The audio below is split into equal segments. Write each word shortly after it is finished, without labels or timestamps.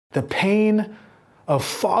The pain of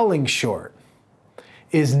falling short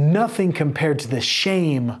is nothing compared to the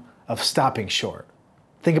shame of stopping short.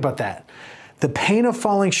 Think about that. The pain of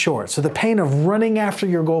falling short, so the pain of running after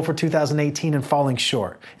your goal for 2018 and falling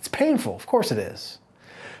short. It's painful, of course it is.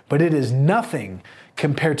 But it is nothing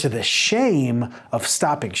compared to the shame of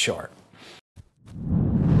stopping short.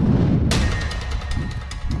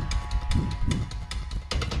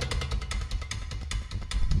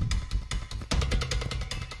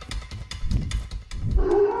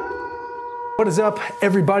 What is up,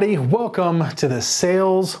 everybody? Welcome to the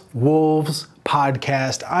Sales Wolves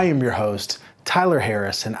podcast. I am your host, Tyler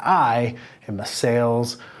Harris, and I am a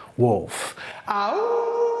sales wolf. Ow!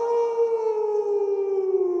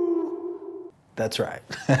 That's right.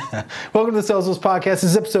 Welcome to the Sales Wolves podcast. This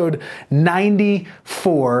is episode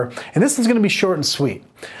 94, and this is going to be short and sweet.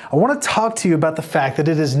 I want to talk to you about the fact that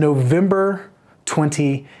it is November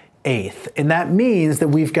 28th, and that means that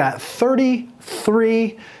we've got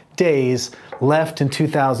 33 days left in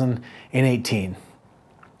 2018.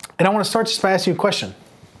 And I want to start just by asking you a question.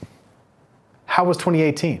 How was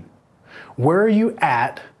 2018? Where are you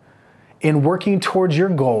at in working towards your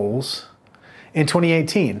goals in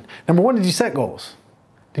 2018? Number one, did you set goals?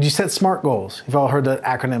 Did you set SMART goals? You've all heard the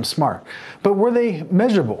acronym SMART. But were they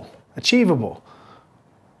measurable, achievable?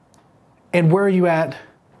 And where are you at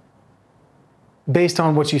based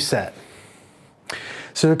on what you set?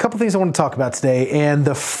 So a couple things I want to talk about today, and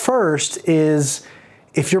the first is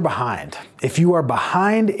if you're behind. If you are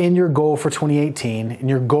behind in your goal for 2018, in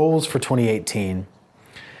your goals for 2018,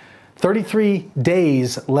 33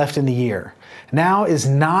 days left in the year. Now is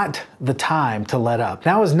not the time to let up.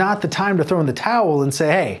 Now is not the time to throw in the towel and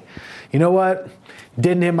say, hey, you know what?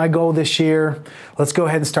 Didn't hit my goal this year. Let's go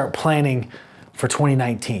ahead and start planning for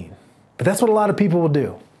 2019. But that's what a lot of people will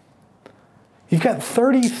do. You've got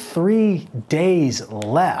 33 days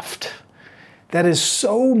left. That is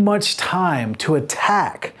so much time to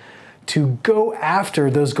attack, to go after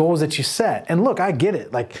those goals that you set. And look, I get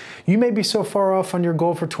it. Like, you may be so far off on your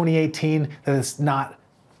goal for 2018 that it's not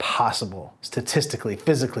possible, statistically,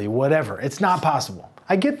 physically, whatever. It's not possible.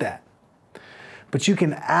 I get that. But you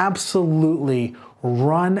can absolutely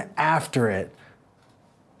run after it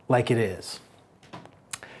like it is.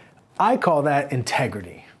 I call that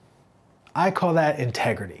integrity.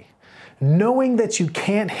 Knowing that you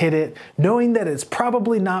can't hit it, knowing that it's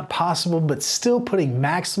probably not possible, but still putting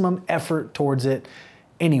maximum effort towards it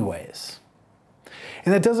anyways.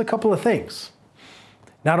 And that does a couple of things.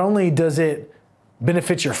 Not only does it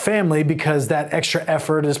benefit your family because that extra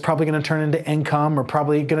effort is probably going to turn into income or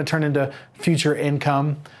probably going to turn into future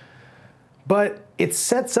income, but it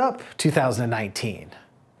sets up 2019.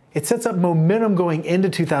 It sets up momentum going into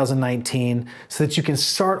 2019 so that you can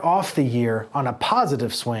start off the year on a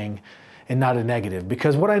positive swing and not a negative.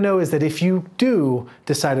 Because what I know is that if you do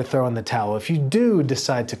decide to throw in the towel, if you do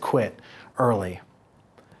decide to quit early,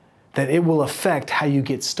 that it will affect how you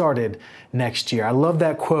get started next year. I love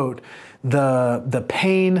that quote, the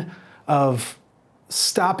pain of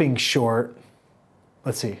stopping short.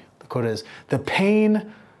 Let's see, the quote is, the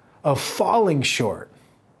pain of falling short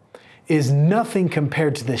is nothing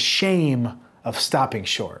compared to the shame of stopping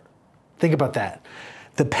short. Think about that.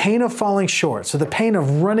 The pain of falling short, so the pain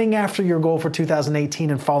of running after your goal for 2018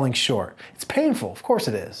 and falling short. It's painful, of course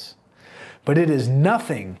it is. But it is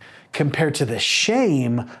nothing compared to the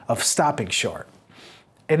shame of stopping short.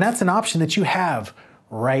 And that's an option that you have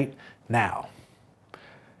right now.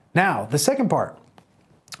 Now, the second part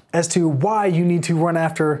as to why you need to run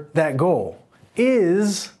after that goal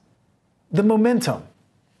is the momentum.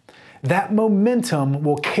 That momentum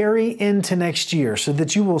will carry into next year so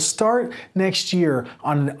that you will start next year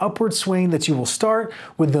on an upward swing, that you will start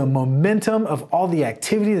with the momentum of all the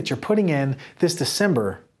activity that you're putting in this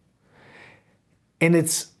December. And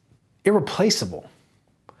it's irreplaceable.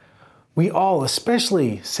 We all,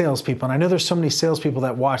 especially salespeople, and I know there's so many salespeople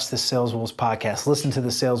that watch the Sales Wolves podcast, listen to the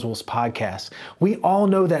Sales Wolves podcast. We all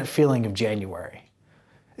know that feeling of January,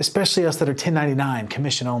 especially us that are 1099,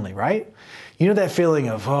 commission only, right? You know that feeling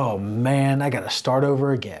of, oh man, I got to start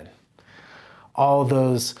over again. All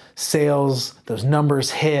those sales, those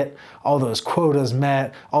numbers hit, all those quotas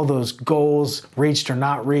met, all those goals reached or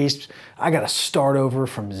not reached. I got to start over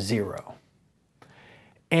from zero.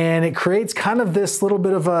 And it creates kind of this little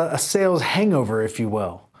bit of a sales hangover, if you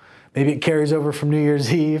will. Maybe it carries over from New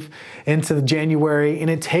Year's Eve into January,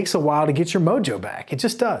 and it takes a while to get your mojo back. It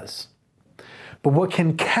just does. But what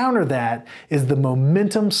can counter that is the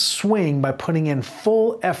momentum swing by putting in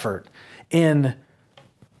full effort in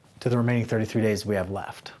to the remaining 33 days we have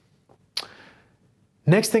left.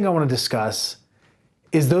 Next thing I want to discuss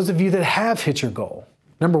is those of you that have hit your goal.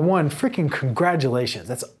 number one, freaking congratulations.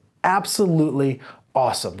 That's absolutely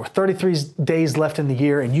awesome. We're 33 days left in the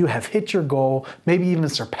year and you have hit your goal, maybe even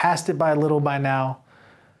surpassed it by a little by now.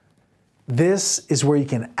 This is where you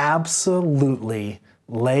can absolutely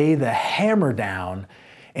lay the hammer down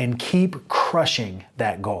and keep crushing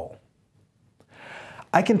that goal.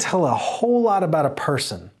 I can tell a whole lot about a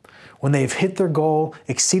person when they've hit their goal,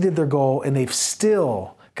 exceeded their goal, and they've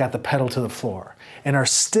still got the pedal to the floor and are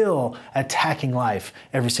still attacking life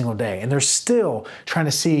every single day. And they're still trying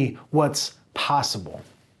to see what's possible.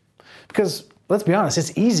 Because let's be honest,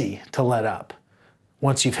 it's easy to let up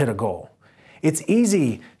once you've hit a goal. It's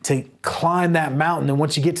easy to climb that mountain and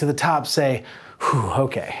once you get to the top say, whew,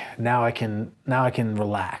 okay, now I can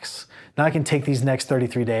relax. Now I can take these next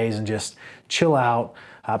 33 days and just chill out,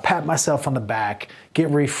 pat myself on the back, get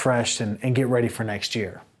refreshed and get ready for next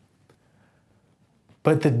year.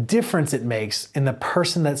 But the difference it makes in the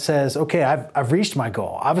person that says, okay, I've reached my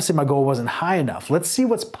goal. Obviously my goal wasn't high enough. Let's see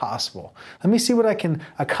what's possible. Let me see what I can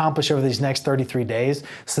accomplish over these next 33 days.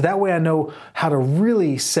 So that way I know how to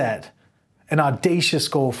really set an audacious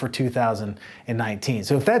goal for 2019.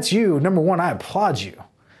 So if that's you, number one, I applaud you.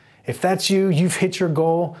 If that's you, you've hit your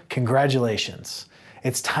goal, congratulations.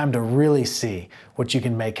 It's time to really see what you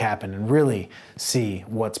can make happen and really see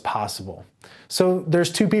what's possible. So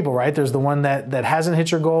there's two people, right? There's the one that hasn't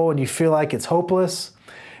hit your goal and you feel like it's hopeless.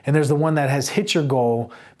 And there's the one that has hit your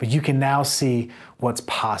goal, but you can now see what's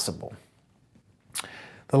possible.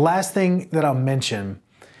 The last thing that I'll mention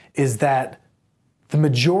is that the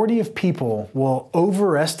majority of people will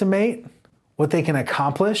overestimate what they can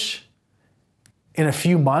accomplish in a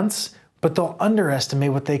few months, but they'll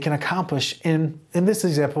underestimate what they can accomplish in this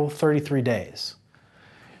example, 33 days.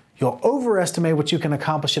 You'll overestimate what you can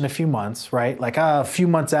accomplish in a few months, right? Like a few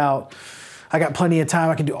months out, I got plenty of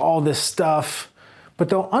time, I can do all this stuff, but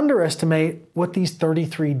they'll underestimate what these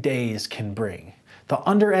 33 days can bring. They'll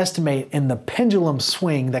underestimate in the pendulum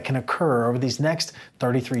swing that can occur over these next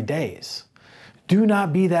 33 days. Do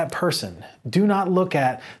not be that person. Do not look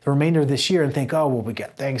at the remainder of this year and think, oh, well, we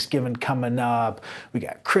got Thanksgiving coming up. We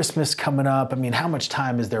got Christmas coming up. I mean, how much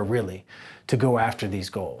time is there really to go after these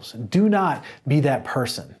goals? Do not be that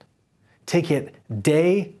person. Take it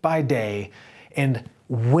day by day and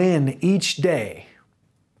win each day,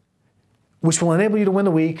 which will enable you to win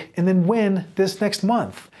the week and then win this next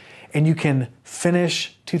month. And you can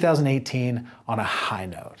finish 2018 on a high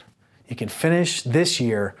note. You can finish this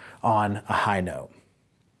year on a high note.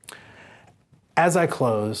 As I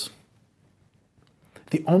close,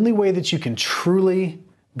 the only way that you can truly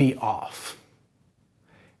be off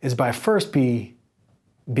is by first being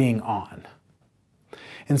on.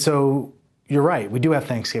 And so you're right, we do have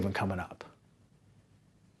Thanksgiving coming up.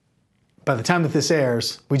 By the time that this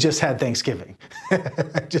airs, we just had Thanksgiving.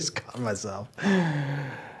 I just caught myself.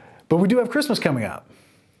 But we do have Christmas coming up.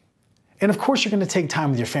 And of course, you're going to take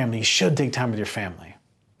time with your family. You should take time with your family.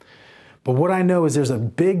 But what I know is there's a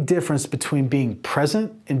big difference between being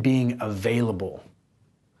present and being available.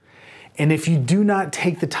 And if you do not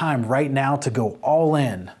take the time right now to go all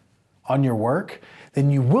in on your work,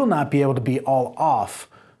 then you will not be able to be all off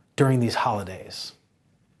during these holidays.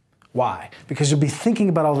 Why? Because you'll be thinking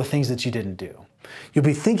about all the things that you didn't do. You'll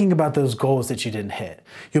be thinking about those goals that you didn't hit.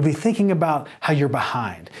 You'll be thinking about how you're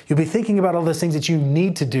behind. You'll be thinking about all those things that you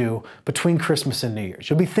need to do between Christmas and New Year's.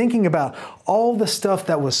 You'll be thinking about all the stuff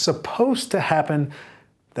that was supposed to happen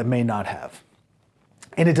that may not have.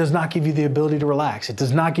 And it does not give you the ability to relax. It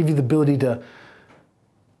does not give you the ability to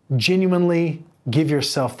genuinely give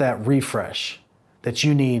yourself that refresh that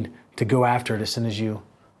you need to go after it as soon as you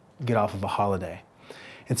get off of a holiday.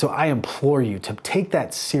 And so I implore you to take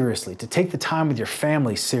that seriously, to take the time with your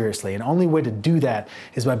family seriously. And the only way to do that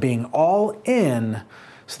is by being all in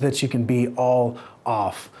so that you can be all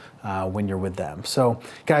off when you're with them. So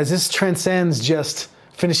guys, this transcends just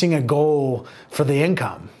finishing a goal for the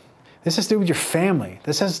income. This has to do with your family.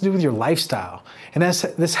 This has to do with your lifestyle. And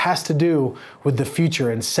this has to do with the future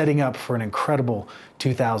and setting up for an incredible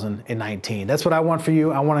 2019. That's what I want for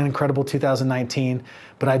you. I want an incredible 2019,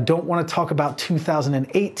 but I don't want to talk about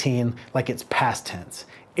 2018 like it's past tense.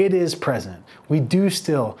 It is present. We do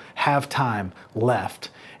still have time left.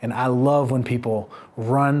 And I love when people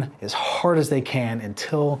run as hard as they can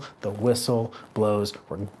until the whistle blows,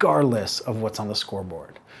 regardless of what's on the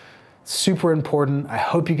scoreboard. Super important. I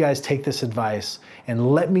hope you guys take this advice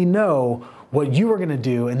and let me know what you are going to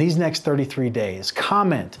do in these next 33 days.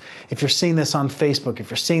 Comment if you're seeing this on Facebook, if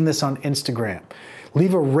you're seeing this on Instagram.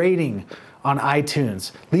 Leave a rating on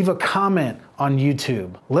iTunes. Leave a comment on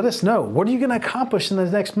YouTube. Let us know. What are you going to accomplish in the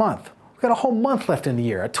next month? What We've got a whole month left in the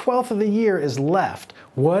year. A 12th of the year is left.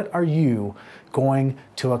 What are you going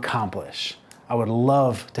to accomplish? I would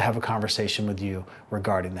love to have a conversation with you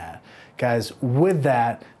regarding that. Guys, with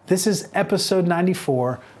that, this is episode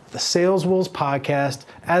 94 of the Sales Wolves podcast.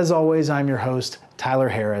 As always, I'm your host, Tyler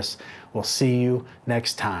Harris. We'll see you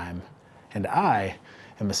next time. And I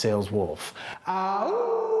am a sales wolf.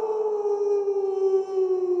 Ow!